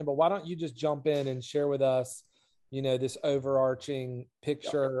but why don't you just jump in and share with us, this overarching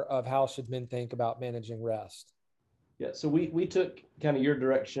picture of how should men think about managing rest? Yeah, so we took kind of your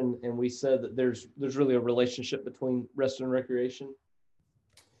direction, and we said that there's really a relationship between rest and recreation.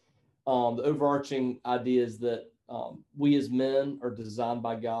 The overarching idea is that we as men are designed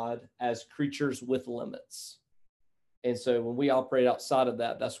by God as creatures with limits. And so when we operate outside of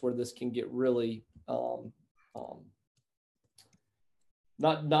that, that's where this can get really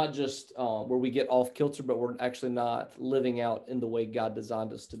not just where we get off kilter, but we're actually not living out in the way God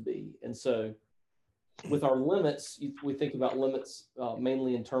designed us to be. And so with our limits, we think about limits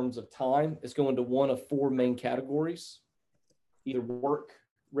mainly in terms of time. It's going to one of four main categories: either work,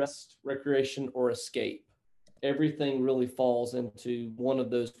 rest, recreation, or escape. Everything really falls into one of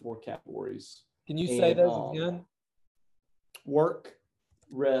those four categories. Can you say those again? Work,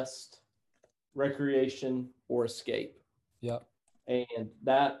 rest, recreation, or escape. Yep. And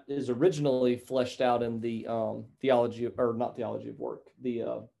that is originally fleshed out in the theology, or not theology of work, the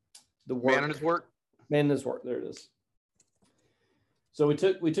work. Man and his work. Man and his work. There it is. So we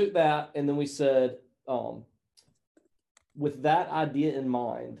took that, and then we said, with that idea in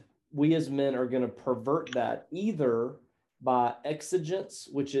mind, we as men are going to pervert that either by exigence,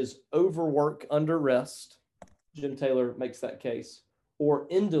 which is overwork under rest. Jim Taylor makes that case, or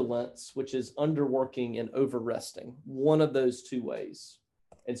indolence, which is underworking and overresting. One of those two ways.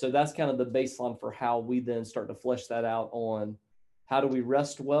 And so that's kind of the baseline for how we then start to flesh that out on how do we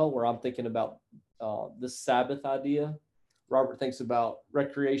rest well, where I'm thinking about the Sabbath idea. Robert thinks about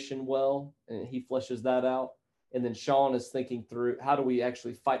recreation well, and he fleshes that out. And then Sean is thinking through how do we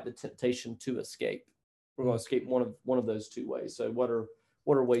actually fight the temptation to escape. We're going to escape one of those two ways. So what are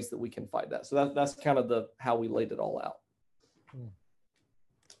ways that we can fight that? So that's kind of how we laid it all out.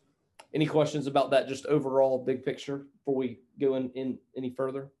 Any questions about that, just overall big picture, before we go in any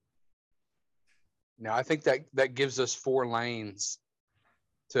further? No, I think that gives us 4 lanes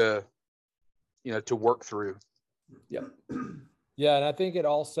to work through. Yeah. Yeah. And I think it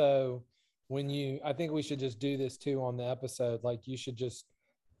also, I think we should just do this too on the episode. Like, you should just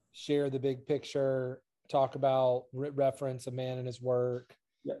share the big picture, talk about reference a man and his work,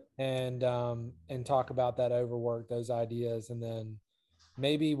 and talk about that overwork, those ideas. And then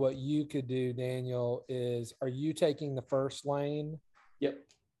maybe what you could do, Daniel, is, are you taking the first lane? Yep.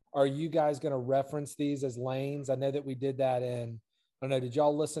 Are you guys going to reference these as lanes? I know that we did that I don't know, did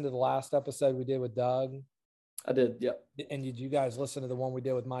y'all listen to the last episode we did with Doug? I did, yep. And did you guys listen to the one we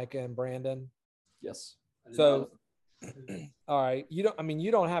did with Micah and Brandon? Yes. So, all right. You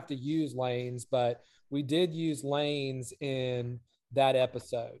don't have to use lanes, but we did use lanes in that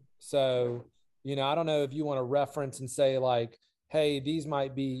episode. So, I don't know if you want to reference and say like, hey, these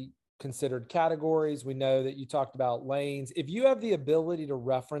might be considered categories. We know that you talked about lanes. If you have the ability to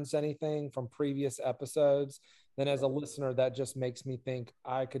reference anything from previous episodes, then as a listener, that just makes me think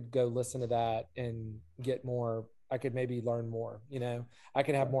I could go listen to that and get more. I could maybe learn more, I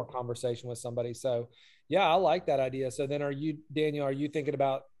could have more conversation with somebody. So yeah, I like that idea. So then Daniel, are you thinking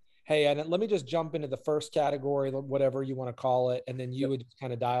about, hey, and let me just jump into the first category, whatever you want to call it. And then you would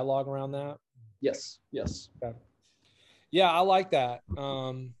kind of dialogue around that. Yes. Okay. Yeah, I like that.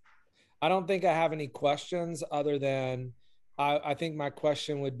 I don't think I have any questions other than I think my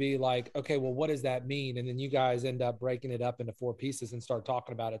question would be like, okay, well, what does that mean? And then you guys end up breaking it up into 4 pieces and start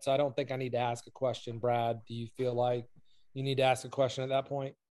talking about it. So I don't think I need to ask a question. Brad, do you feel like you need to ask a question at that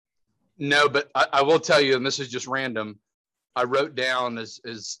point? No, but I will tell you, and this is just random, I wrote down as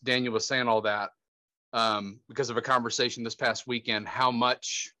Daniel was saying all that, because of a conversation this past weekend, how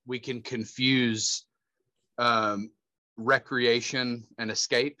much we can confuse recreation and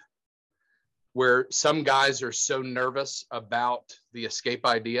escape, where some guys are so nervous about the escape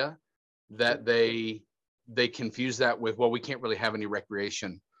idea that they confuse that with, well, we can't really have any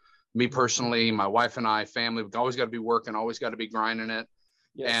recreation. Me personally, my wife and I, family, we've always got to be working, always got to be grinding it.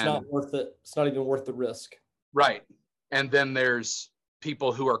 Yeah, it's not worth it. It's not even worth the risk. Right. And then there's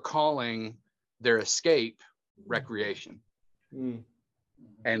people who are calling their escape recreation.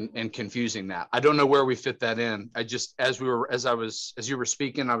 And confusing that. I don't know where we fit that in. I just, as you were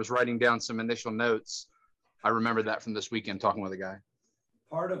speaking, I was writing down some initial notes. I remember that from this weekend talking with a guy.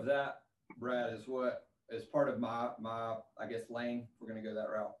 Part of that, Brad, is part of my I guess lane. We're gonna go that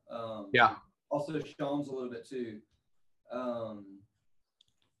route. Yeah. Also Sean's a little bit too.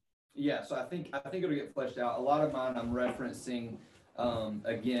 Yeah. So I think it'll get fleshed out. A lot of mine I'm referencing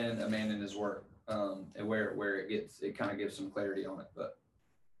again, a man in his work, and where it kind of gives some clarity on it, but.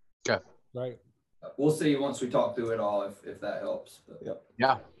 Okay. Right. We'll see once we talk through it all if that helps. But, yep.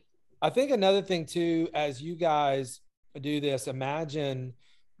 Yeah. I think another thing too, as you guys do this, imagine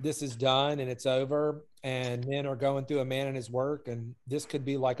this is done and it's over and men are going through a man and his work, and this could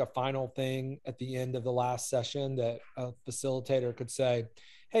be like a final thing at the end of the last session that a facilitator could say,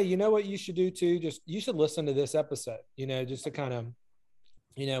 hey, you know what you should do too? Just, you should listen to this episode, just to kind of,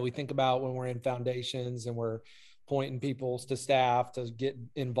 we think about when we're in foundations and we're pointing people to staff to get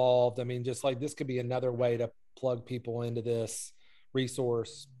involved. I mean, just like this could be another way to plug people into this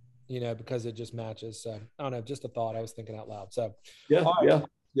resource, because it just matches. So I don't know, just a thought I was thinking out loud. So Yeah, right.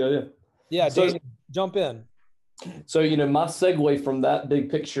 yeah. So, Daniel, jump in. So, my segue from that big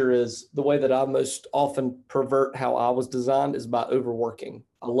picture is the way that I most often pervert how I was designed is by overworking.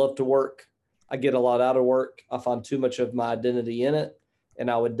 I love to work. I get a lot out of work. I find too much of my identity in it, and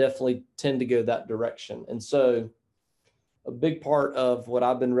I would definitely tend to go that direction. And so a big part of what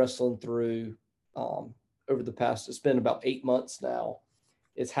I've been wrestling through over the past, it's been about 8 months now,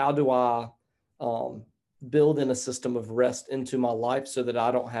 is how do I build in a system of rest into my life so that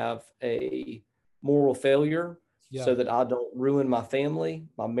I don't have a moral failure, so that I don't ruin my family,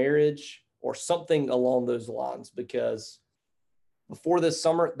 my marriage, or something along those lines. Because before this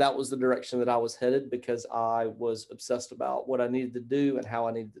summer, that was the direction that I was headed, because I was obsessed about what I needed to do and how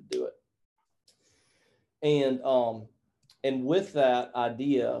I needed to do it. And with that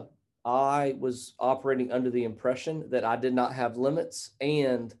idea, I was operating under the impression that I did not have limits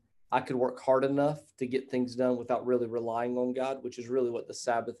and I could work hard enough to get things done without really relying on God, which is really what the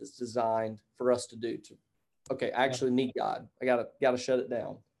Sabbath is designed for us to do. I actually need God. I gotta shut it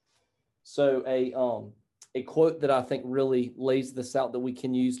down. So a quote that I think really lays this out that we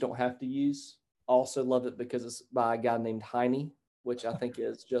can use, don't have to use. I also love it because it's by a guy named Heine, which I think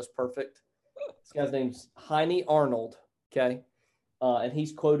is just perfect. This guy's name's Heine Arnold. Okay. And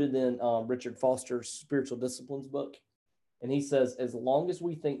he's quoted in Richard Foster's Spiritual Disciplines book. And he says, as long as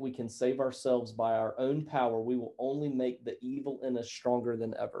we think we can save ourselves by our own power, we will only make the evil in us stronger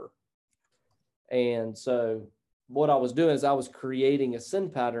than ever. And so what I was doing is I was creating a sin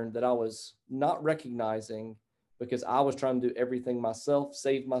pattern that I was not recognizing, because I was trying to do everything myself,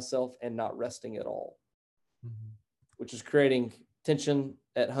 save myself, and not resting at all, which is creating tension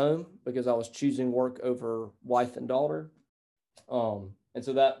at home because I was choosing work over wife and daughter. And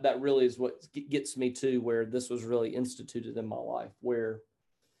so that really is what gets me to where this was really instituted in my life, where,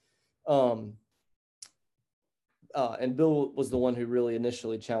 and Bill was the one who really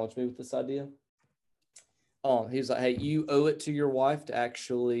initially challenged me with this idea. He was like, hey, you owe it to your wife to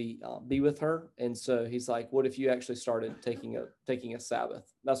actually be with her. And so he's like, what if you actually started taking a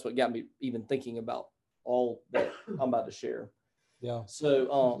Sabbath? That's what got me even thinking about all that I'm about to share. Yeah.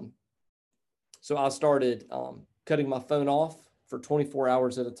 So I started cutting my phone off for 24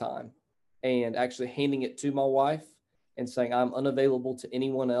 hours at a time and actually handing it to my wife and saying, I'm unavailable to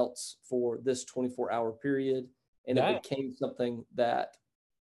anyone else for this 24-hour period. And it became something that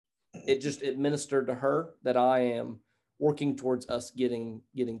it ministered to her that I am working towards us getting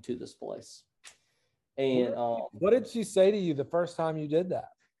to this place. And what did she say to you the first time you did that?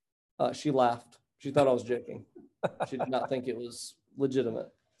 She laughed. She thought I was joking. She did not think it was legitimate.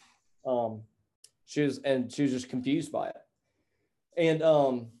 She was just confused by it. And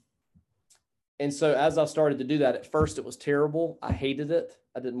so as I started to do that, at first it was terrible. I hated it.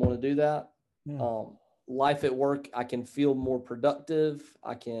 I didn't want to do that. Life at work, I can feel more productive.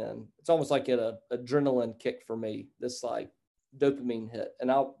 It's almost like an adrenaline kick for me, this like dopamine hit.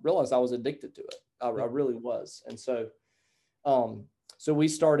 And I realized I was addicted to it. I really was. And so, so we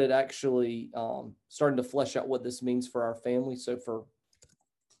started actually starting to flesh out what this means for our family. So for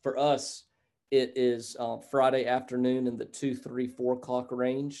us, it is Friday afternoon in the 2, 3, 4 o'clock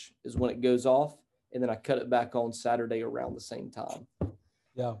range is when it goes off. And then I cut it back on Saturday around the same time.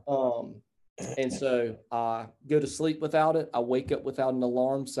 Yeah. And so I go to sleep without it. I wake up without an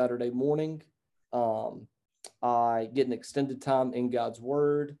alarm Saturday morning. I get an extended time in God's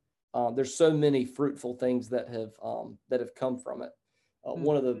word. There's so many fruitful things that have come from it.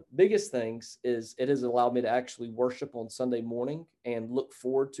 One of the biggest things is it has allowed me to actually worship on Sunday morning and look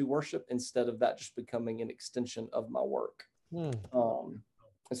forward to worship instead of that just becoming an extension of my work. And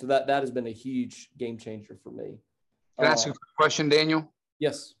so that has been a huge game changer for me. Can I ask you a question, Daniel?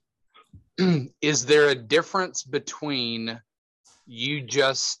 Yes. Is there a difference between you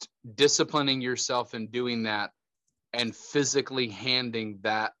just disciplining yourself and doing that and physically handing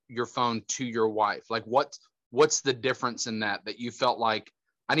your phone to your wife? Like what's the difference in that you felt like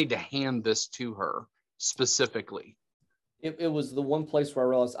I need to hand this to her specifically? It was the one place where I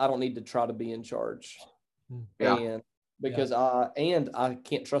realized I don't need to try to be in charge. Yeah. And because I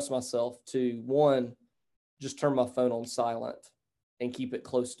can't trust myself to, one, just turn my phone on silent and keep it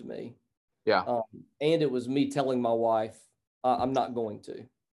close to me. Yeah. And it was me telling my wife, I'm not going to.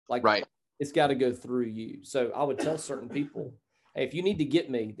 Like, Right. it's got to go through you. So I would tell certain people, hey, if you need to get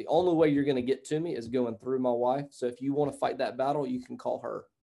me, the only way you're going to get to me is going through my wife. So if you want to fight that battle, you can call her.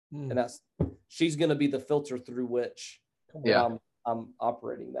 And she's going to be the filter through which I'm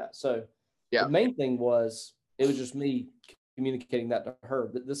operating that. So the main thing was, it was just me communicating that to her,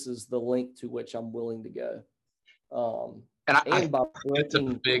 that this is the length to which I'm willing to go. And by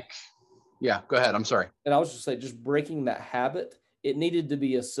breaking, go ahead. I'm sorry. And I was just saying, just breaking that habit, it needed to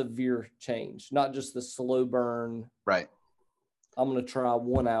be a severe change, not just the slow burn. Right. I'm going to try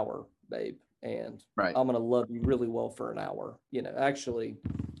 1 hour, babe. And right. I'm going to love you really well for an hour. You know, actually,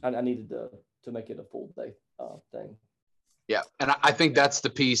 I needed to make it a full day thing. Yeah. And I think that's the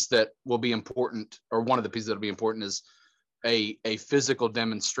piece that will be important, or one of the pieces that will be important, is a physical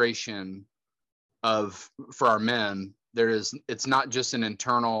demonstration for our men. It's not just an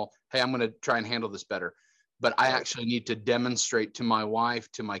internal, hey, I'm going to try and handle this better, but I actually need to demonstrate to my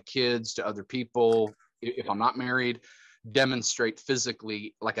wife, to my kids, to other people, if I'm not married, demonstrate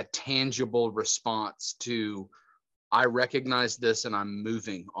physically, like a tangible response to, I recognize this and I'm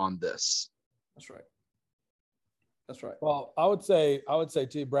moving on this. That's right. That's right. Well, I would say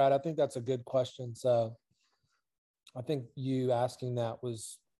too, Brad, I think that's a good question. So I think you asking that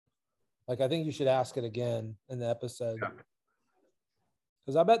was, like, I think you should ask it again in the episode.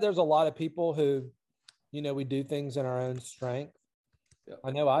 Because I bet there's a lot of people who, you know, we do things in our own strength. Yeah.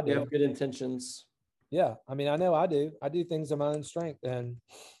 I know I do. We have good intentions. Yeah. I mean, I know I do. I do things in my own strength.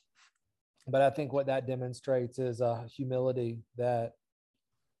 But I think what that demonstrates is a humility that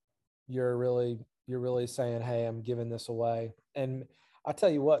you're really saying, hey, I'm giving this away. And I tell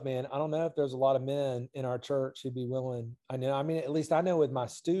you what, man, I don't know if there's a lot of men in our church who'd be willing. At least I know with my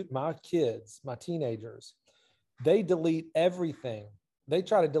kids, my teenagers, they delete everything. They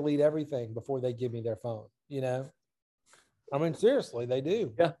try to delete everything before they give me their phone, you know? I mean, seriously, they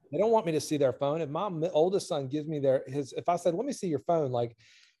do. Yeah. They don't want me to see their phone. If my oldest son gives me if I said, let me see your phone, like,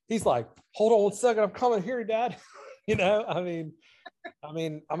 he's like, hold on 1 second, I'm coming here, Dad. You know, I mean,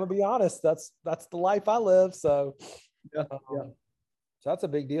 I'm gonna be honest. That's the life I live. So, yeah. So that's a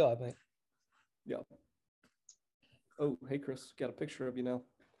big deal, I think. Yeah. Oh, hey, Chris, got a picture of you now.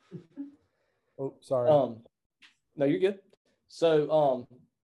 Oh, sorry. No, you're good. So,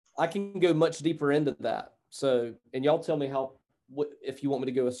 I can go much deeper into that. So, and y'all tell me if you want me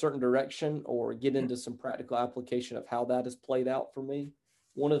to go a certain direction or get into some practical application of how that has played out for me.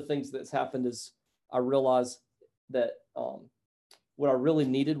 One of the things that's happened is I realized that what I really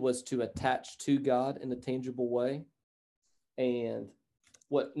needed was to attach to God in a tangible way. And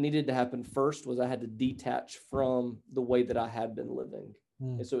what needed to happen first was I had to detach from the way that I had been living.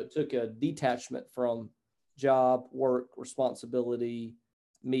 And so it took a detachment from job, work, responsibility,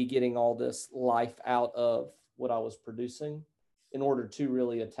 me getting all this life out of what I was producing in order to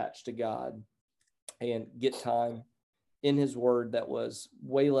really attach to God and get time in his word that was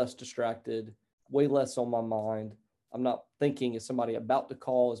way less distracted, way less on my mind. I'm not thinking, is somebody about to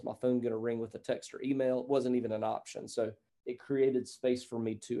call? Is my phone going to ring with a text or email? It wasn't even an option. So it created space for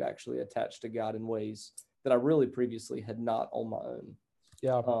me to actually attach to God in ways that I really previously had not on my own.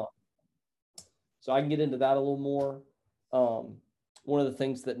 Yeah. So I can get into that a little more. One of the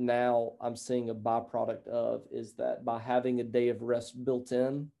things that now I'm seeing a byproduct of is that by having a day of rest built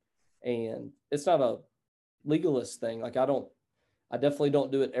in, and it's not a legalist thing. Like I definitely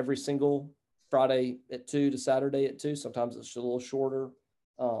don't do it every single Friday at 2 to Saturday at 2. Sometimes it's a little shorter.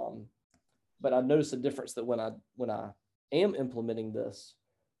 But I noticed a difference that when I am implementing this,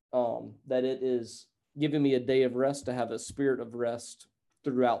 that it is giving me a day of rest to have a spirit of rest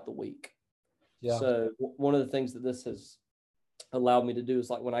throughout the week. Yeah. So one of the things that this has allowed me to do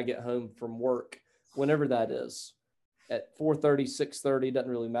is, like, when I get home from work, whenever that is, at 4:30, 6:30, doesn't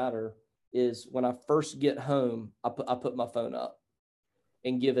really matter, is when I first get home, I put my phone up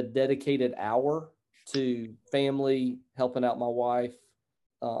and give a dedicated hour to family, helping out my wife,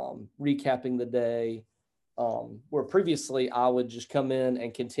 recapping the day, where previously I would just come in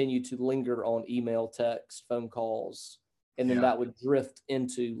and continue to linger on email, text, phone calls, and then that would drift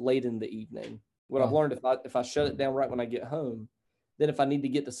into late in the evening. What I've learned, if I shut it down right when I get home, then if I need to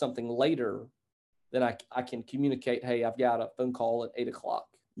get to something later, then I can communicate, hey, I've got a phone call at 8 o'clock.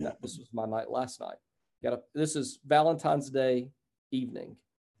 This was my night last night. This is Valentine's Day evening.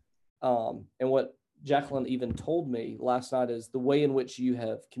 And what Jacqueline even told me last night is the way in which you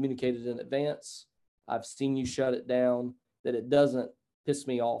have communicated in advance. I've seen you shut it down, that it doesn't piss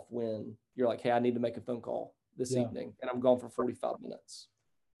me off when you're like, hey, I need to make a phone call this evening, and I'm gone for 45 minutes.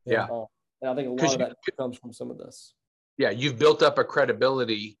 Yeah. And I think a lot of that comes from some of this. Yeah. You've built up a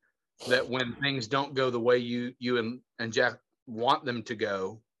credibility that when things don't go the way you and Jack want them to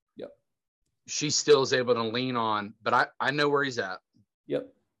go, Yep. she still is able to lean on, but I know where he's at.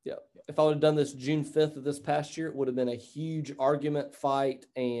 Yep. Yep. If I would have done this June 5th of this past year, it would have been a huge argument, fight,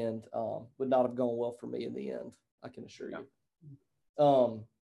 and would not have gone well for me in the end. I can assure you.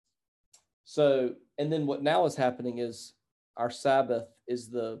 So, and then what now is happening is our Sabbath is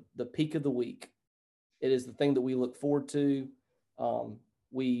the peak of the week. It is the thing that we look forward to. And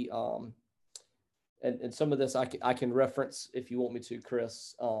some of this I can reference if you want me to,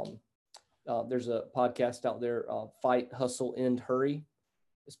 Chris. There's a podcast out there, Fight, Hustle, End, Hurry.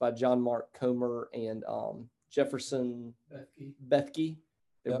 It's by John Mark Comer and Jefferson Bethke.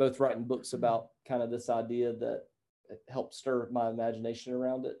 They're both writing books about kind of this idea that helped stir my imagination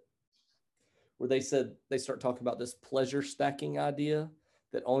around it, where they said they start talking about this pleasure stacking idea,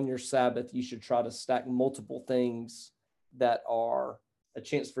 that on your Sabbath, you should try to stack multiple things that are a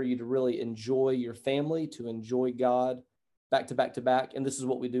chance for you to really enjoy your family, to enjoy God back to back to back. And this is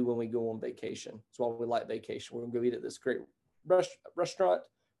what we do when we go on vacation. That's why we like vacation. We're going to go eat at this great restaurant.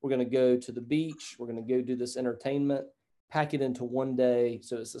 We're going to go to the beach. We're going to go do this entertainment, pack it into one day.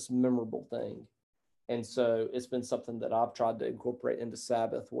 So it's this memorable thing. And so it's been something that I've tried to incorporate into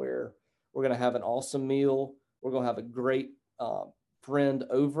Sabbath, where we're going to have an awesome meal. We're going to have a great friend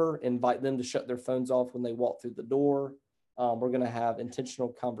over, invite them to shut their phones off when they walk through the door. We're going to have intentional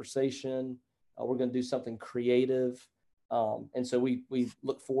conversation. We're going to do something creative. And so we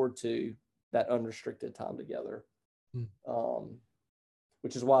look forward to that unrestricted time together,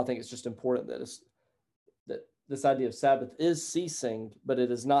 which is why I think it's just important that this idea of Sabbath is ceasing, but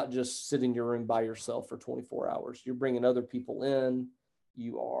it is not just sit in your room by yourself for 24 hours. You're bringing other people in.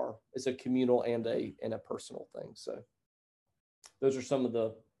 It's a communal and a personal thing. So those are some of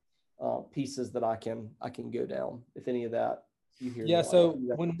the pieces that I can go down. If any of that you hear. Yeah. So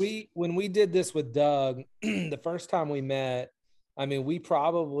when we did this with Doug, the first time we met, I mean, we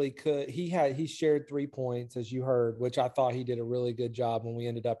probably could. He shared 3 points, as you heard, which I thought he did a really good job when we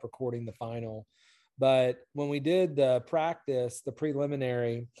ended up recording the final. But when we did the practice, the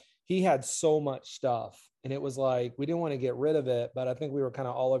preliminary, he had so much stuff, and it was like we didn't want to get rid of it, but I think we were kind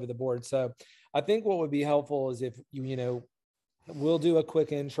of all over the board. So I think what would be helpful is if we'll do a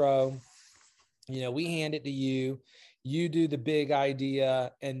quick intro. We hand it to you. You do the big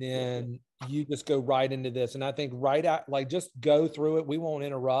idea, and then you just go right into this. And I think just go through it. We won't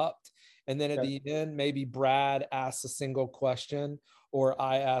interrupt. And then at the end, maybe Brad asks a single question or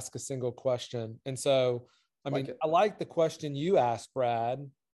I ask a single question. And so, I like the question you asked, Brad.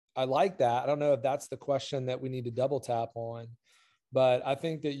 I like that. I don't know if that's the question that we need to double tap on, but I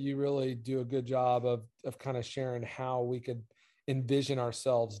think that you really do a good job of kind of sharing how we could envision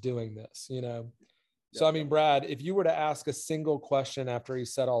ourselves doing this, So, Brad, if you were to ask a single question after he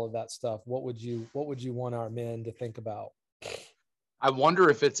said all of that stuff, what would you want our men to think about? I wonder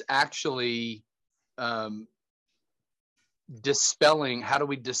if it's actually dispelling. How do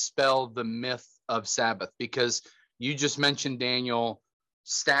we dispel the myth of Sabbath? Because you just mentioned, Daniel,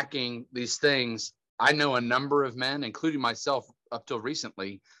 stacking these things. I know a number of men, including myself up till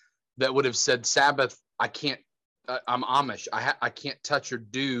recently, that would have said Sabbath, I can't, I'm Amish. I can't touch or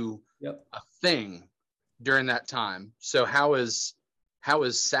do a thing during that time. So how is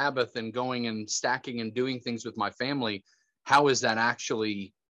Sabbath and going and stacking and doing things with my family, how is that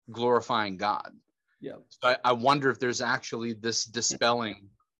actually glorifying God? Yeah. So I wonder if there's actually this dispelling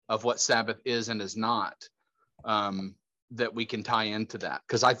of what Sabbath is and is not, that we can tie into that.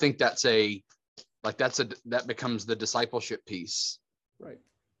 Because I think that becomes the discipleship piece. Right.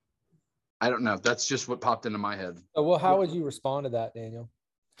 I don't know. That's just what popped into my head. Well, how would you respond to that, Daniel?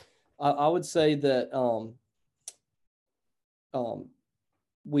 I would say that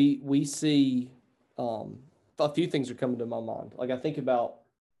we see a few things are coming to my mind. Like I think about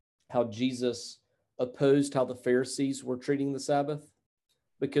how Jesus opposed how the Pharisees were treating the Sabbath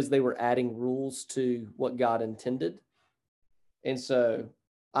because they were adding rules to what God intended. And so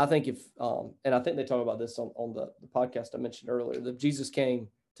I think and I think they talk about this on the podcast I mentioned earlier, that if Jesus came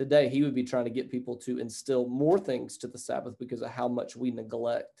today, he would be trying to get people to instill more things to the Sabbath because of how much we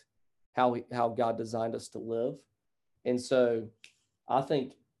neglect how God designed us to live. And so I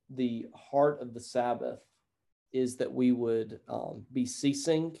think the heart of the Sabbath is that we would be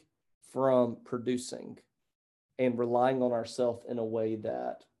ceasing from producing and relying on ourselves in a way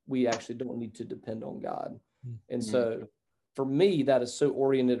that we actually don't need to depend on God. And so for me, that is so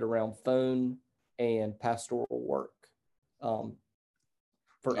oriented around phone and pastoral work.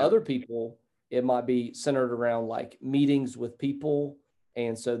 For other people, it might be centered around like meetings with people.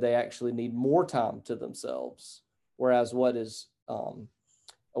 And so they actually need more time to themselves. Whereas what is a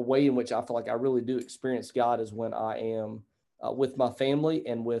way in which I feel like I really do experience God is when I am with my family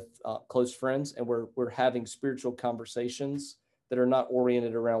and with close friends, and we're having spiritual conversations that are not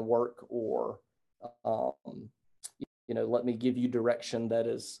oriented around work or let me give you direction that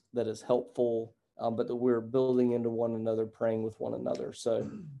is helpful, but that we're building into one another, praying with one another. So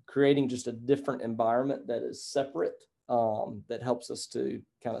creating just a different environment that is separate, that helps us to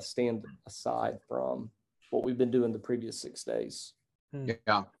kind of stand aside from what we've been doing the previous 6 days.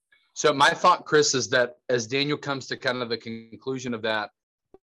 Yeah. So my thought, Chris, is that as Daniel comes to kind of the conclusion of that,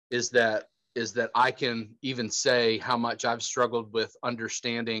 is that I can even say how much I've struggled with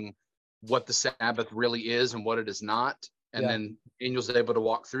understanding what the Sabbath really is and what it is not. And then Daniel's able to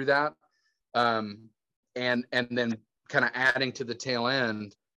walk through that. And then kind of adding to the tail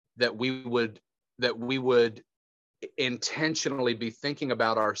end that we would intentionally be thinking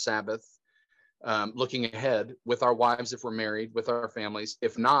about our Sabbath, looking ahead with our wives if we're married, with our families.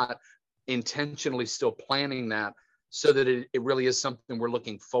 If not, intentionally still planning that so that it really is something we're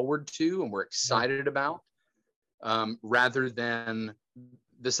looking forward to and we're excited about, rather than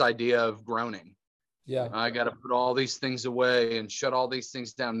this idea of groaning. Yeah. I got to put all these things away and shut all these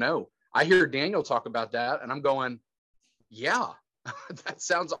things down. No, I hear Daniel talk about that and I'm going, yeah, that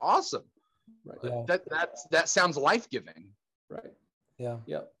sounds awesome. Right. Yeah. That sounds life-giving. Right. Yeah.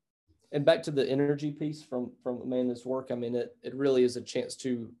 Yep. And back to the energy piece from Amanda's work. I mean, it really is a chance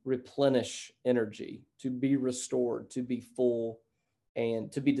to replenish energy, to be restored, to be full,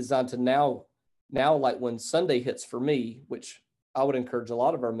 and to be designed to now, like when Sunday hits for me, which I would encourage a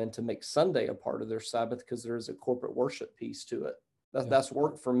lot of our men to make Sunday a part of their Sabbath, because there is a corporate worship piece to it. That's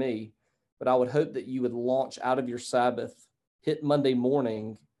work for me. But I would hope that you would launch out of your Sabbath, hit Monday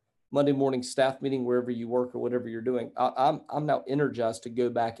morning staff meeting, wherever you work or whatever you're doing. I'm now energized to go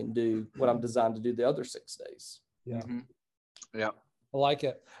back and do what I'm designed to do the other 6 days. Yeah. Mm-hmm. Yeah. I like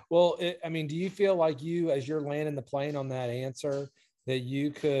it. Well, do you feel like you, as you're landing the plane on that answer, that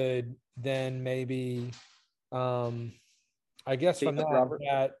you could then maybe, I guess from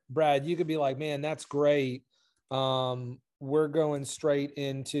that, Brad, you could be like, man, that's great. We're going straight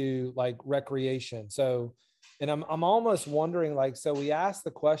into like recreation. So, and I'm almost wondering, like, so we asked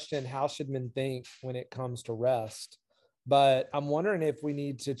the question, how should men think when it comes to rest? But I'm wondering if we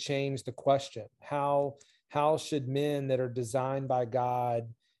need to change the question. How should men that are designed by God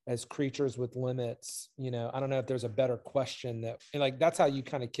as creatures with limits, I don't know if there's a better question and like, that's how you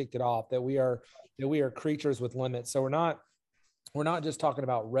kind of kicked it off, that we are creatures with limits. So we're not just talking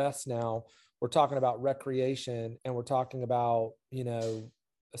about rest now, we're talking about recreation, and we're talking about,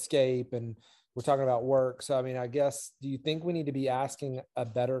 escape, and we're talking about work. So, I guess, do you think we need to be asking a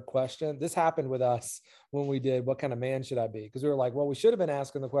better question? This happened with us when we did, what kind of man should I be? Because we were like, well, we should have been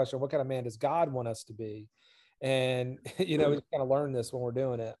asking the question, what kind of man does God want us to be? And, we kind of learn this when we're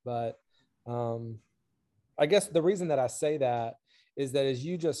doing it. But I guess the reason that I say that is that as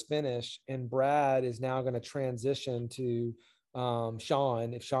you just finished, and Brad is now going to transition to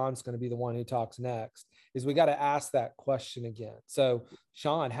Sean, if Sean's going to be the one who talks next, is we got to ask that question again. So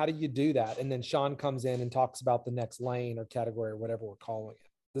Sean, how do you do that? And then Sean comes in and talks about the next lane or category or whatever we're calling it.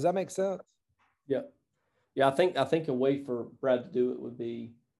 Does that make sense? Yeah. I think a way for Brad to do it would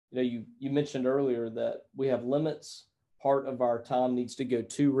be, you mentioned earlier that we have limits. Part of our time needs to go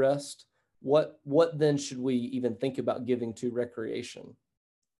to rest. What then should we even think about giving to recreation?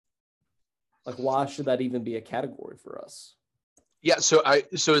 Like, why should that even be a category for us? Yeah. So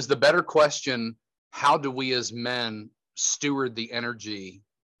is the better question, how do we as men steward the energy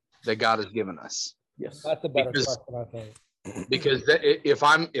that God has given us? Yes. That's a better question, I think. Because if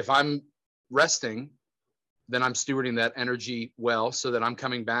I'm resting, then I'm stewarding that energy well, so that I'm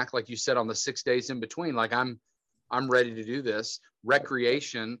coming back, like you said, on the 6 days in between, like I'm ready to do this.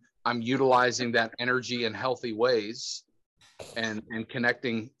 Recreation, I'm utilizing that energy in healthy ways and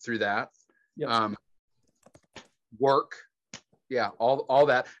connecting through that. Yep. Work. Yeah, all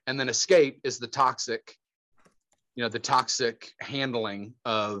that. And then escape is the toxic handling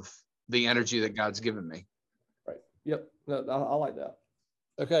of the energy that God's given me. Right. Yep. No, I like that.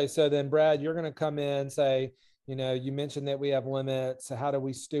 Okay. So then, Brad, you're going to come in and say, you mentioned that we have limits. So how do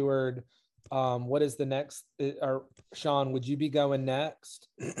we steward? What is the next? Or Sean, would you be going next?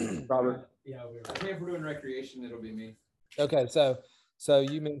 Robert? Yeah, if we're doing recreation, it'll be me. Okay. So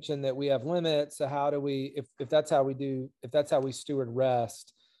you mentioned that we have limits. So how do we, if that's how we steward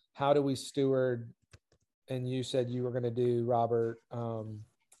rest, how do we steward? And you said you were going to do, Robert,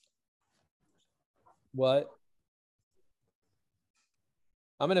 what?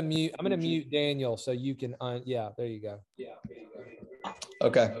 I'm going to mute Daniel so you can, yeah, there you go. Yeah.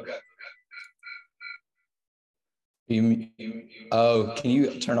 Okay. Can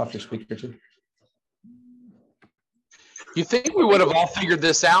you turn off your speaker too? You think we would have all figured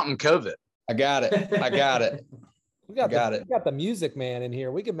this out in COVID? I got it. I got it. We got it. We got the music man in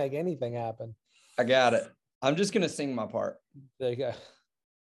here. We can make anything happen. I got it. I'm just gonna sing my part. There you go.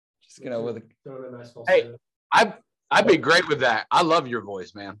 Just gonna with Hey, I'd be great with that. I love your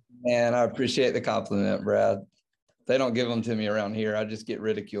voice, man. And I appreciate the compliment, Brad. They don't give them to me around here. I just get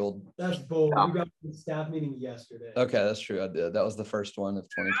ridiculed. That's bold. No. You got the staff meeting yesterday. Okay, that's true. I did. That was the first one of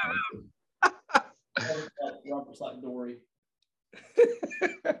 2022. Robert's like Dory.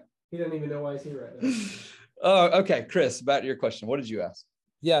 He doesn't even know why he's here right now. Oh, okay. Chris, back to your question. What did you ask?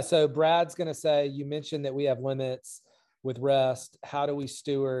 Yeah. So Brad's going to say, you mentioned that we have limits with rest. How do we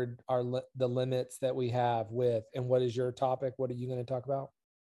steward the limits that we have with, and what is your topic? What are you going to talk about?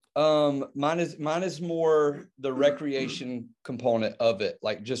 Mine is more the recreation component of it.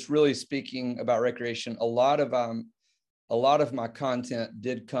 Like just really speaking about recreation. A lot of my content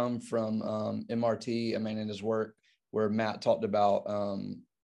did come from MRT, in his work, where Matt talked about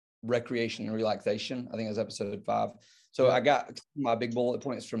recreation and relaxation. I think it was episode 5. So I got my big bullet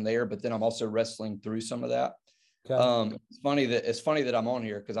points from there, but then I'm also wrestling through some of that. Okay. It's funny that I'm on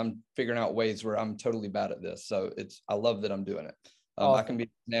here because I'm figuring out ways where I'm totally bad at this. So I love that I'm doing it. Awesome. I can be an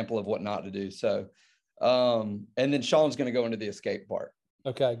example of what not to do. So, and then Sean's going to go into the escape part.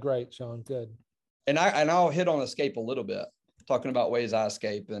 Okay, great, Sean. Good. And I'll hit on escape a little bit, talking about ways I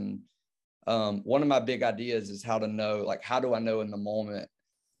escape. And one of my big ideas is how to know, like, how do I know in the moment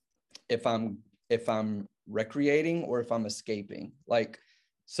if I'm recreating or if I'm escaping? Like,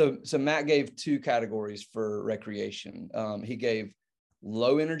 so Matt gave 2 categories for recreation. He gave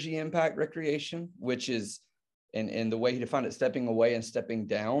low energy impact recreation, which is, and the way he defined it, stepping away and stepping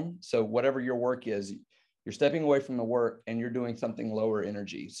down. So whatever your work is, you're stepping away from the work and you're doing something lower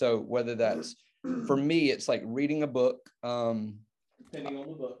energy. So whether that's, for me, it's like reading a book. Depending on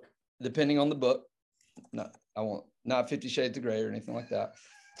the book. Not 50 Shades of Grey or anything like that.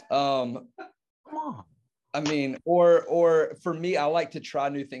 Come on. I mean, or for me, I like to try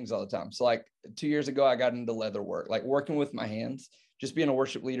new things all the time. So like 2 years ago, I got into leather work, like working with my hands, just being a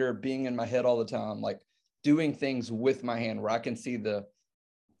worship leader, being in my head all the time, like doing things with my hand where I can see the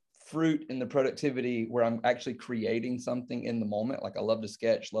fruit and the productivity where I'm actually creating something in the moment. Like I love to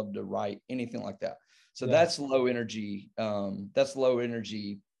sketch, love to write, anything like that. So that's low energy. That's low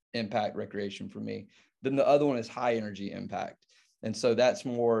energy impact recreation for me. Then the other one is high energy impact. And so that's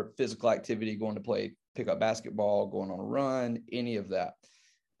more physical activity, going to pick up basketball, going on a run, any of that.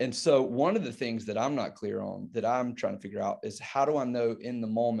 And so one of the things that I'm not clear on, that I'm trying to figure out, is how do I know in the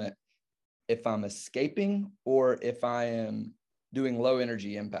moment if I'm escaping or if I am doing low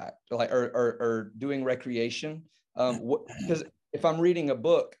energy impact, like or doing recreation? Because if I'm reading a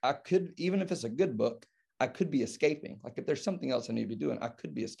book, I could, even if it's a good book, I could be escaping. Like if there's something else I need to be doing, I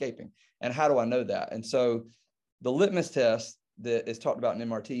could be escaping. And how do I know that? And so the litmus test that is talked about in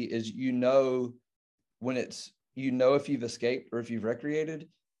MRT is, if you've escaped or if you've recreated,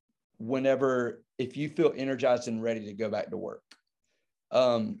 if you feel energized and ready to go back to work.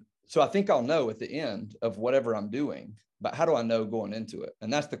 So I think I'll know at the end of whatever I'm doing, but how do I know going into it?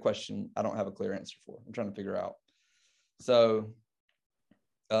 And that's the question I don't have a clear answer for. I'm trying to figure out. So,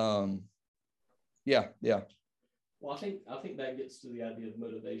 yeah. Well, I think that gets to the idea of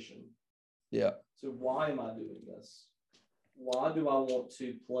motivation. Yeah. So why am I doing this? Why do I want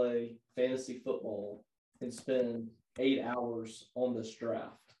to play fantasy football and spend 8 hours on this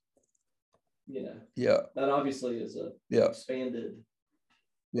draft? Yeah. That obviously is a expanded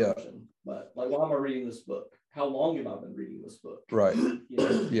version. But like, why am I reading this book? How long have I been reading this book? Right.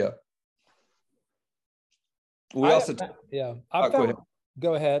 Yeah. Go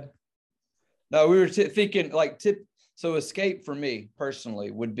ahead. No, we were thinking like so escape for me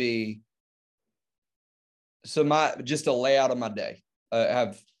personally would be, just a layout of my day. I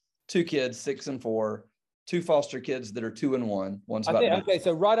have 2 kids, 6 and 4, 2 foster kids that are 2 and 1. One's about okay.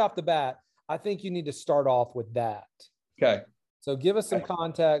 So right off the bat, I think you need to start off with that. Okay. So give us some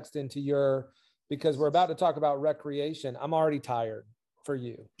context into because we're about to talk about recreation. I'm already tired for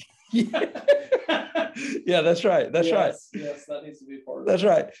you. Yeah, that's right. That's right. Yes, that needs to be part of it. That's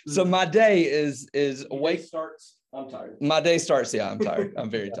right. So my day is awake. I'm tired. My day starts. Yeah, I'm tired.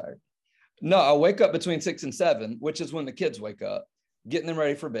 I'm very tired. No, I wake up between 6 and 7, which is when the kids wake up, getting them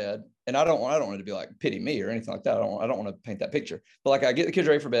ready for bed. And I don't want it to be like pity me or anything like that. I don't want to paint that picture. But like I get the kids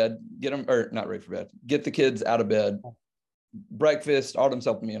ready for bed, get the kids out of bed, breakfast, Autumn's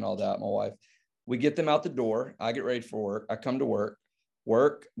helping me and all that, my wife. We get them out the door. I get ready for work. I come to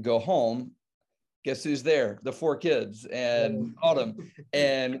work, go home. Guess who's there? The 4 kids and Autumn.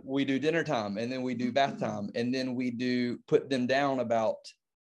 And we do dinner time, and then we do bath time, and then we put them down about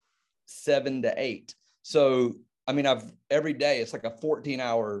 7 to 8. So I mean, every day it's like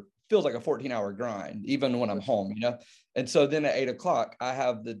feels like a 14-hour grind, even when I'm home, you know? And so then at 8 o'clock, I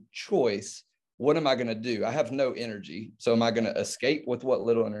have the choice. What am I going to do? I have no energy. So am I going to escape with what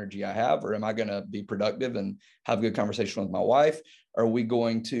little energy I have, or am I going to be productive and have a good conversation with my wife? Are we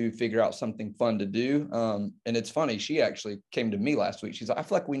going to figure out something fun to do? And it's funny. She actually came to me last week. She's like, I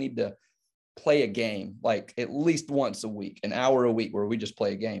feel like we need to play a game, like at least once a week, an hour a week where we just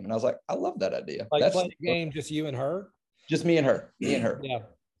play a game. And I was like, I love that idea. Like That's playing a game, just you and her? Just me and her. Yeah.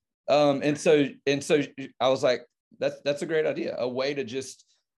 And so I was like, that's a great idea. A way to just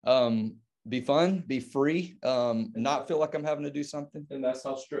be fun, be free, not feel like I'm having to do something. And that's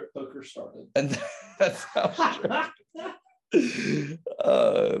how strip poker started. And that's how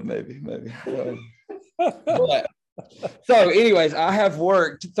maybe. But, so anyways, I have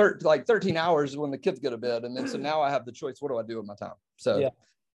worked 13 hours when the kids go to bed. And then, so now I have the choice. What do I do with my time? So,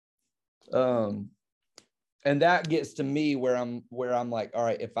 and that gets to me where I'm like, all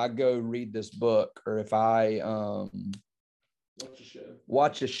right, if I go read this book, or if I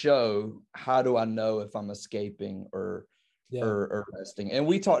watch a show, how do I know if I'm escaping or resting? And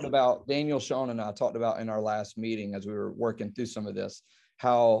we talked about, Daniel, Sean, and I talked about in our last meeting as we were working through some of this,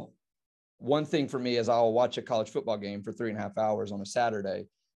 how one thing for me is I'll watch a college football game for 3.5 hours on a Saturday,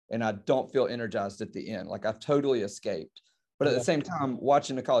 and I don't feel energized at the end. Like I've totally escaped. But at the same time,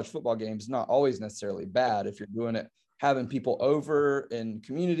 watching a college football game is not always necessarily bad if you're doing it, having people over in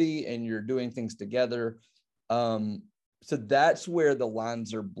community and you're doing things together. So that's where the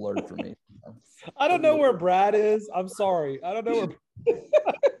lines are blurred for me. I don't know where Brad is. I'm sorry. I don't know where.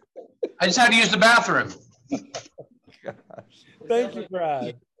 I just had to use the bathroom. Thank you,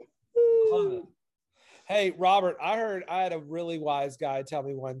 Brad. Hey, Robert, I had a really wise guy tell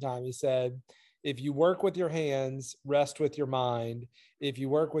me one time. He said, if you work with your hands, rest with your mind. If you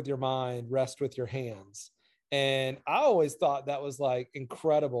work with your mind, rest with your hands. And I always thought that was like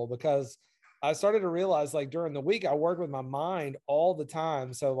incredible, because I started to realize, like, during the week, I work with my mind all the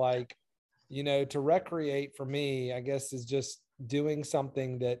time. So like, you know, to recreate for me, I guess, is just doing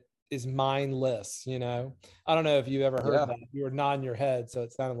something that is mindless. You know, I don't know if you ever heard that. You were nodding your head, so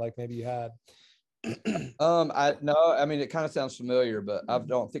it sounded like maybe you had. I mean, it kind of sounds familiar, but I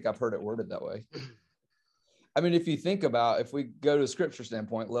don't think I've heard it worded that way. I mean, if you think about, if we go to a scripture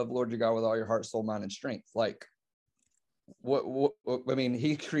standpoint, love the Lord your God with all your heart, soul, mind, and strength. Like, what I mean,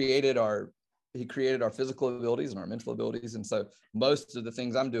 he created our physical abilities and our mental abilities. And so most of the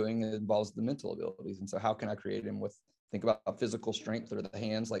things I'm doing involves the mental abilities. And so how can I create him with, think about physical strength or the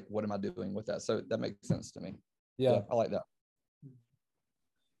hands? Like, what am I doing with that? So that makes sense to me. Yeah, I like that.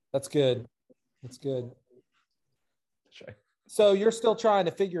 That's good. That's good. Sure. So you're still trying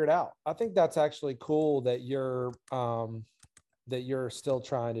to figure it out. I think that's actually cool that you're still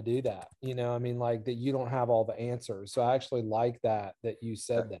trying to do that. You know, I mean, like, that you don't have all the answers. So I actually like that you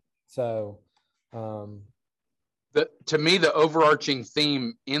said that. So to me, the overarching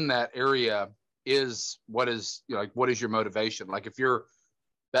theme in that area is what is your motivation? Like, if you're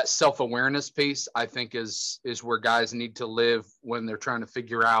that self-awareness piece, I think is where guys need to live when they're trying to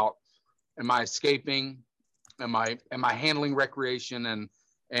figure out, am I escaping? Am I handling recreation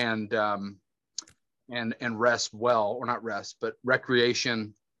and rest well, or not rest, but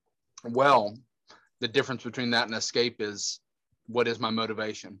recreation well? The difference between that and escape is, what is my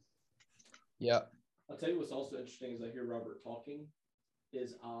motivation? Yeah. I'll tell you what's also interesting as I hear Robert talking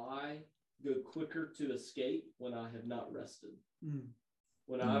is I go quicker to escape when I have not rested.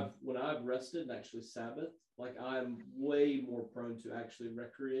 When I've rested and actually Sabbath, like, I'm way more prone to actually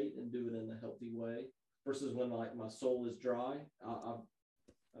recreate and do it in a healthy way versus when, like, my soul is dry. Not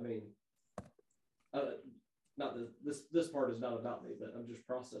that this part is not about me, but I'm just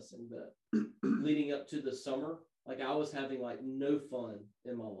processing that leading up to the summer, like, I was having like no fun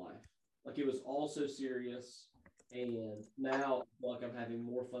in my life. Like, it was all so serious, and now like I'm having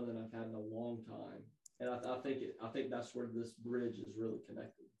more fun than I've had in a long time. And I think that's where this bridge is really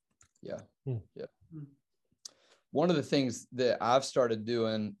connected. Yeah. Yeah. One of the things that I've started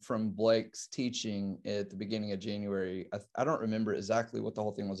doing from Blake's teaching at the beginning of January, I don't remember exactly what the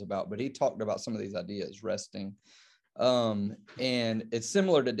whole thing was about, but he talked about some of these ideas, resting. And it's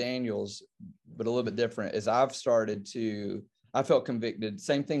similar to Daniel's, but a little bit different, is I felt convicted.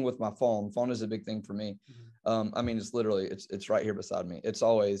 Same thing with my phone. Phone is a big thing for me. I mean, it's literally, it's right here beside me. It's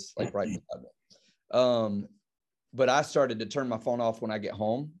always like right beside me. But I started to turn my phone off when I get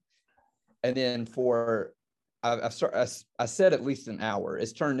home. And then I said at least an hour.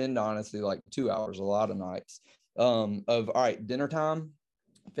 It's turned into, honestly, like 2 hours a lot of nights of, all right, dinner time,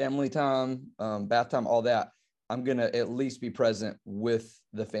 family time, bath time, all that. I'm going to at least be present with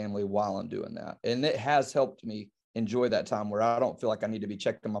the family while I'm doing that. And it has helped me enjoy that time where I don't feel like I need to be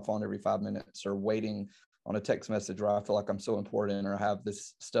checking my phone every 5 minutes or waiting on a text message where I feel like I'm so important or have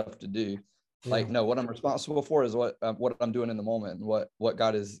this stuff to do. Like, no, what I'm responsible for is what I'm doing in the moment and what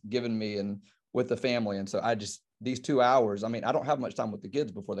God has given me and with the family. And so these 2 hours, I mean, I don't have much time with the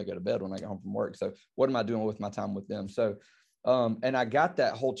kids before they go to bed when I get home from work. So what am I doing with my time with them? So, and I got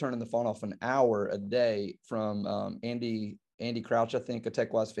that whole turning the phone off an hour a day from Andy Crouch, I think, a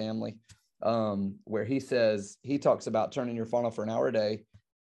TechWise family, where he talks about turning your phone off for an hour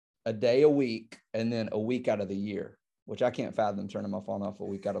a day a week, and then a week out of the year, which I can't fathom turning my phone off a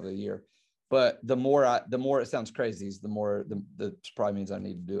week out of the year. But the more it sounds crazy, the more the probably means I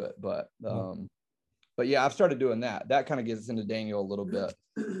need to do it. But yeah, I've started doing that. That kind of gets into Daniel a little bit,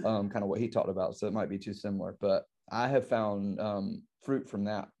 kind of what he talked about. So it might be too similar, but I have found fruit from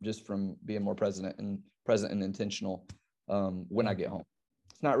that, just from being more present and intentional when I get home.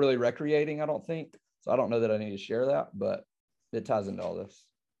 It's not really recreating, I don't think. So I don't know that I need to share that, but it ties into all this.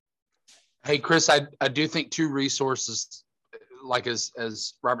 Hey, Chris, I do think 2 resources, like as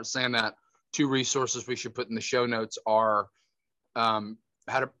Robert's saying, that 2 resources we should put in the show notes are how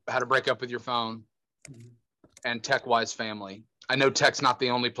to break up with your phone and TechWise family. I know tech's not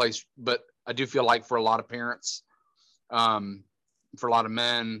the only place, but I do feel like for a lot of parents, for a lot of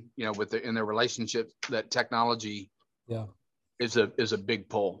men, you know, in their relationships, that technology is a big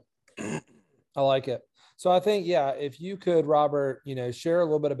pull. I like it. So I think, if you could, Robert, you know, share a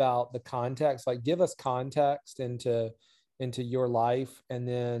little bit about the context, like give us context into your life, and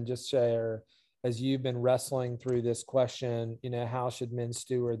then just share, as you've been wrestling through this question, you know, how should men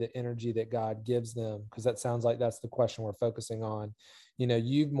steward the energy that God gives them? Because that sounds like that's the question we're focusing on. You know,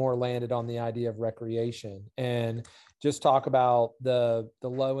 you've more landed on the idea of recreation, and just talk about the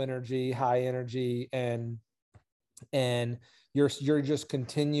low energy, high energy, and you're just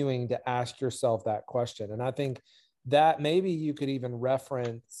continuing to ask yourself that question. And I think that maybe you could even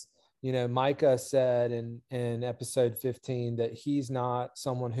reference, you know, Micah said in episode 15 that he's not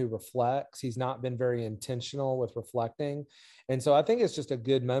someone who reflects. He's not been very intentional with reflecting. And so I think it's just a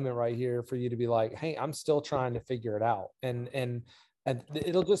good moment right here for you to be like, hey, I'm still trying to figure it out. And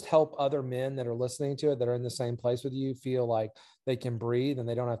it'll just help other men that are listening to it, that are in the same place with you, feel like they can breathe and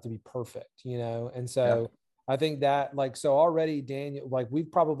they don't have to be perfect, you know? And so I think that, like, so already, Daniel, like,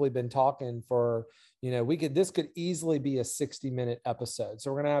 we've probably been talking for, you know, this could easily be a 60-minute episode.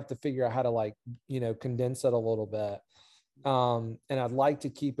 So we're going to have to figure out how to, like, you know, condense it a little bit. And I'd like to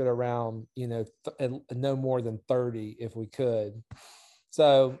keep it around, you know, no more than 30 if we could.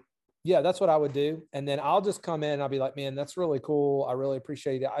 So yeah, that's what I would do. And then I'll just come in and I'll be like, man, that's really cool. I really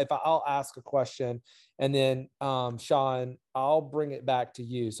appreciate it. I'll ask a question, and then Sean, I'll bring it back to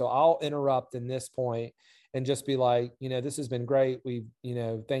you. So I'll interrupt in this point and just be like, you know, this has been great. You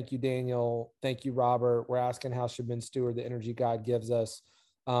know, thank you, Daniel. Thank you, Robert. We're asking how should men steward the energy God gives us.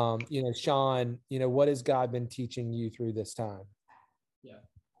 You know, Sean, you know, what has God been teaching you through this time? Yeah.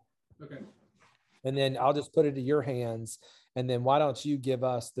 Okay. And then I'll just put it to your hands. And then why don't you give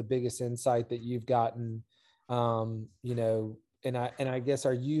us the biggest insight that you've gotten, you know, and I guess,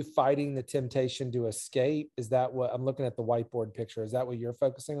 are you fighting the temptation to escape? Is that what I'm looking at, the whiteboard picture? Is that what you're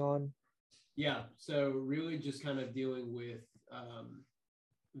focusing on? Yeah. So really just kind of dealing with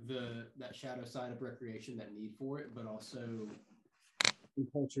that shadow side of recreation, that need for it, but also in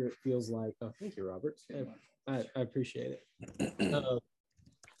culture, it feels like, oh, thank you, Robert. I appreciate it.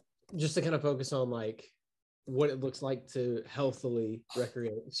 Just to kind of focus on like what it looks like to healthily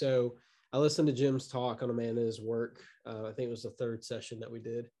recreate. So I listened to Jim's talk on Amanda's work. I think it was the 3rd session that we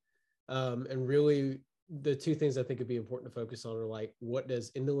did. And really the 2 things I think would be important to focus on are like, what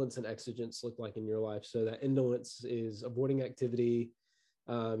does indolence and exigence look like in your life? So that indolence is avoiding activity.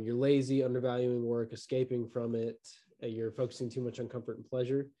 You're lazy, undervaluing work, escaping from it. You're focusing too much on comfort and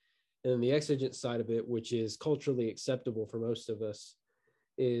pleasure. And then the exigent side of it, which is culturally acceptable for most of us,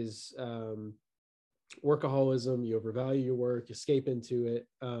 is workaholism. You overvalue your work, escape into it.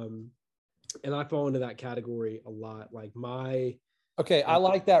 And I fall into that category a lot. Like Okay, I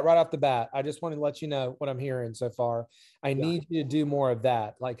like that right off the bat. I just wanted to let you know what I'm hearing so far. I need you to do more of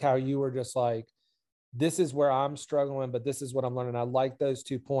that, like how you were just like, this is where I'm struggling, but this is what I'm learning. I like those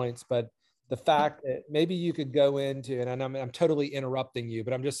 2 points, but the fact that maybe you could go into, and I'm totally interrupting you,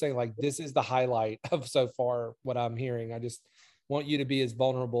 but I'm just saying, like, this is the highlight of so far what I'm hearing. I just want you to be as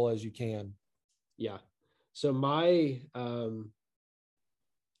vulnerable as you can. Yeah. So my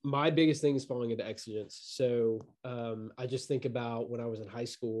biggest thing is falling into exigence. So I just think about when I was in high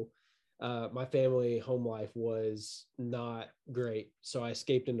school, my family home life was not great. So I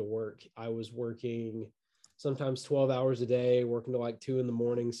escaped into work. I was working sometimes 12 hours a day, working to like 2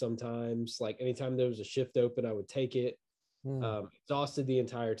 a.m. sometimes. Like anytime there was a shift open, I would take it. Exhausted the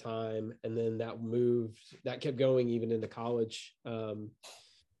entire time. And then that kept going even into college.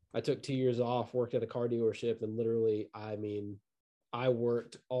 I took 2 years off, worked at a car dealership, and literally, I mean, I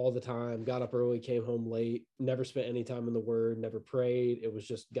worked all the time, got up early, came home late, never spent any time in the Word, never prayed. It was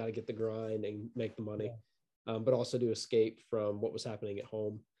just got to get the grind and make the money, but also to escape from what was happening at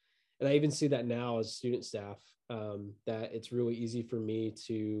home. And I even see that now as student staff, that it's really easy for me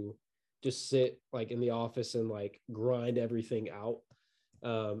to just sit like in the office and like grind everything out,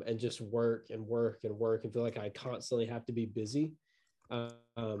 and just work and work and work and feel like I constantly have to be busy.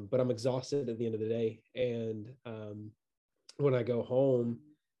 But I'm exhausted at the end of the day. And when I go home,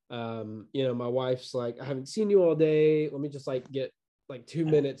 my wife's like, I haven't seen you all day. Let me just like get like 2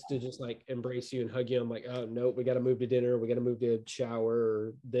 minutes to just like embrace you and hug you. I'm like, oh no, we got to move to dinner. We got to move to shower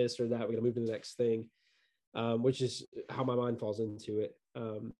or this or that. We got to move to the next thing, which is how my mind falls into it.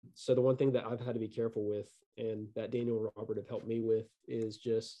 So the one thing that I've had to be careful with, and that Daniel and Robert have helped me with, is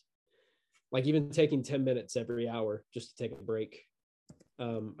just like even taking 10 minutes every hour just to take a break,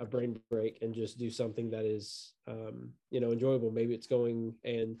 a brain break, and just do something that is, enjoyable. Maybe it's going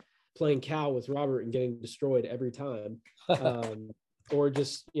and playing Cal with Robert and getting destroyed every time. Or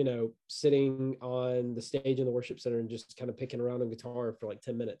just, sitting on the stage in the worship center and just kind of picking around on guitar for like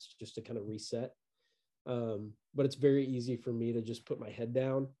 10 minutes just to kind of reset. But it's very easy for me to just put my head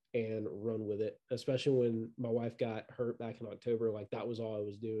down and run with it, especially when my wife got hurt back in October. Like that was all I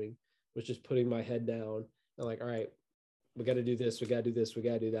was doing, was just putting my head down and like, all right, we got to do this, we got to do this, we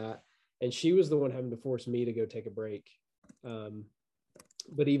got to do that. And she was the one having to force me to go take a break.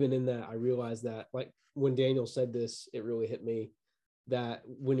 But even in that, I realized that, like when Daniel said this, it really hit me that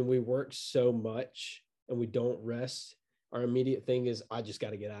when we work so much and we don't rest, our immediate thing is, I just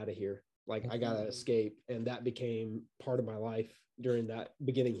got to get out of here. Like I got to escape. And that became part of my life during that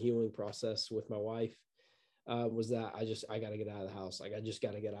beginning healing process with my wife, was that I got to get out of the house. Like I just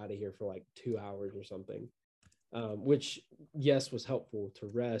got to get out of here for like 2 hours or something. Which, yes, was helpful to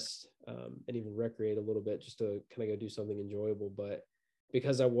rest, and even recreate a little bit just to kind of go do something enjoyable. But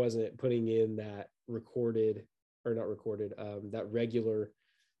because I wasn't putting in that that regular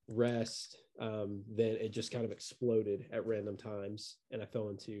rest, then it just kind of exploded at random times. And I fell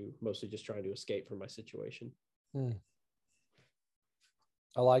into mostly just trying to escape from my situation.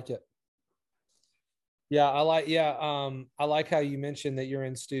 I like it. Yeah, I like how you mentioned that you're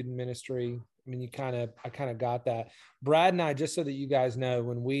in student ministry. I mean, I kind of got that. Brad and I, just so that you guys know,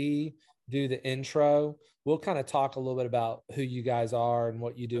 when we do the intro, we'll kind of talk a little bit about who you guys are and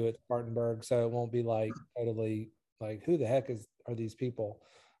what you do at Spartanburg. So it won't be like totally like, who the heck are these people?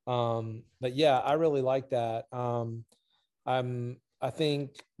 But yeah, I really like that. I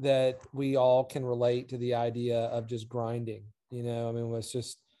think that we all can relate to the idea of just grinding,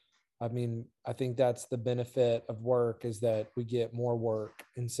 I think that's the benefit of work, is that we get more work.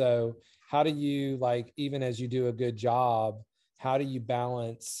 And so how do you, like, even as you do a good job, how do you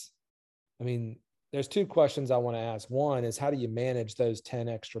balance? I mean, there's two questions I want to ask. One is, how do you manage those 10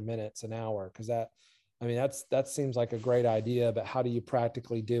 extra minutes an hour? Because that seems like a great idea, but how do you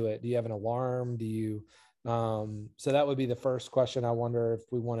practically do it? Do you have an alarm? So that would be the first question I wonder if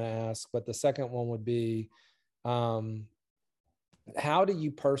we want to ask. But the second one would be, how do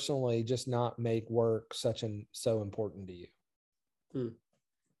you personally just not make work so important to you?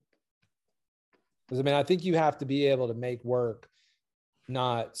 Because I think you have to be able to make work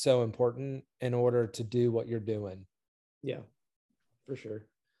not so important in order to do what you're doing. Yeah, for sure.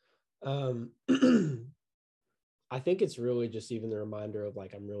 I think it's really just even the reminder of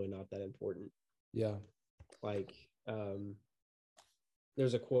like, I'm really not that important. Yeah. Like,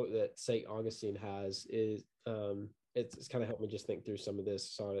 there's a quote that St. Augustine has, is, it's kind of helped me just think through some of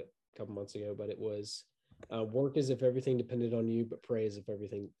this. I saw it a couple months ago, but it was, work as if everything depended on you, but pray as if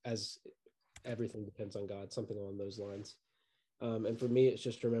everything depends on God, something along those lines. And for me, it's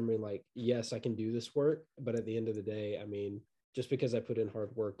just remembering like, yes, I can do this work, but at the end of the day, just because I put in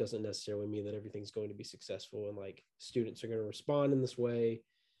hard work doesn't necessarily mean that everything's going to be successful, and like students are going to respond in this way,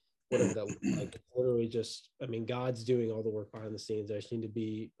 whatever that looks like. It's literally just, God's doing all the work behind the scenes. I just need to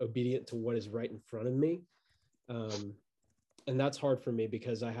be obedient to what is right in front of me. And that's hard for me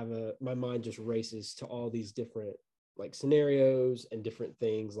because my mind just races to all these different like scenarios and different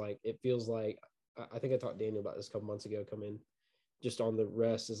things. Like it feels like, I think I talked to Daniel about this a couple months ago, coming just on the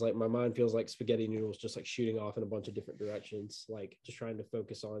rest, is like my mind feels like spaghetti noodles, just like shooting off in a bunch of different directions, like just trying to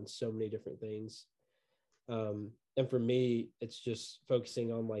focus on so many different things. And for me, it's just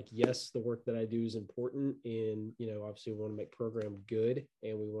focusing on like, yes, the work that I do is important. And, obviously we want to make program good,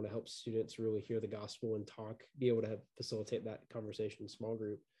 and we want to help students really hear the gospel and be able to facilitate that conversation in small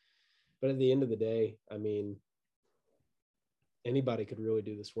group. But at the end of the day, I mean, anybody could really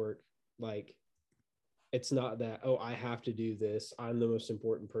do this work. Like, it's not that, oh, I have to do this, I'm the most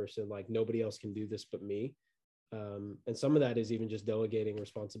important person, like nobody else can do this but me. And some of that is even just delegating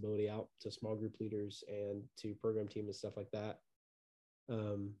responsibility out to small group leaders and to program team and stuff like that.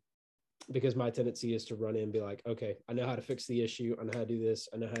 Because my tendency is to run in and be like, okay, I know how to fix the issue, I know how to do this,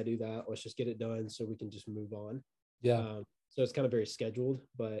 I know how to do that, let's just get it done so we can just move on. So it's kind of very scheduled,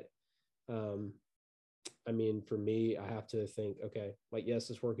 but I mean, for me, I have to think, okay, like, yes,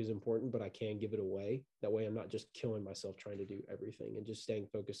 this work is important, but I can give it away. That way I'm not just killing myself trying to do everything, and just staying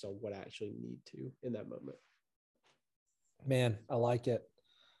focused on what I actually need to in that moment. Man, I like it.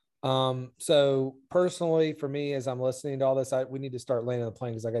 So personally for me, as I'm listening to all this, we need to start landing the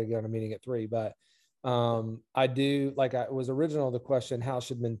plane because I got to get on a meeting at 3, but I do, like, I was original the question, how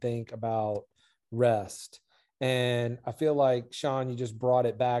should men think about rest? And I feel like, Sean, you just brought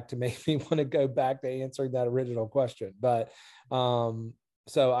it back to make me want to go back to answering that original question. But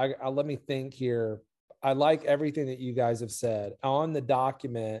so I let me think here. I like everything that you guys have said on the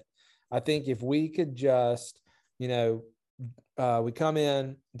document. I think if we could just, we come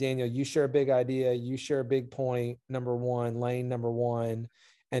in, Daniel, you share a big idea, you share a big point, number 1, lane number 1.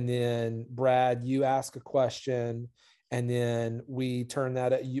 And then Brad, you ask a question, and then we turn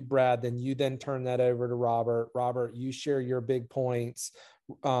that at you, Brad, then you turn that over to Robert. Robert, you share your big points.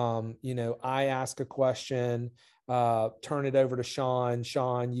 I ask a question, turn it over to Sean.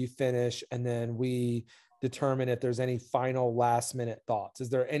 Sean, you finish, and then we determine if there's any final last minute thoughts. Is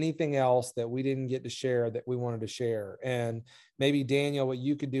there anything else that we didn't get to share that we wanted to share? And maybe Daniel, what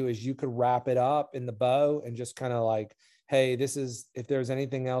you could do is you could wrap it up in the bow and just kind of like, hey, this is, if there's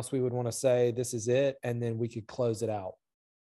anything else we would want to say, this is it. And then we could close it out.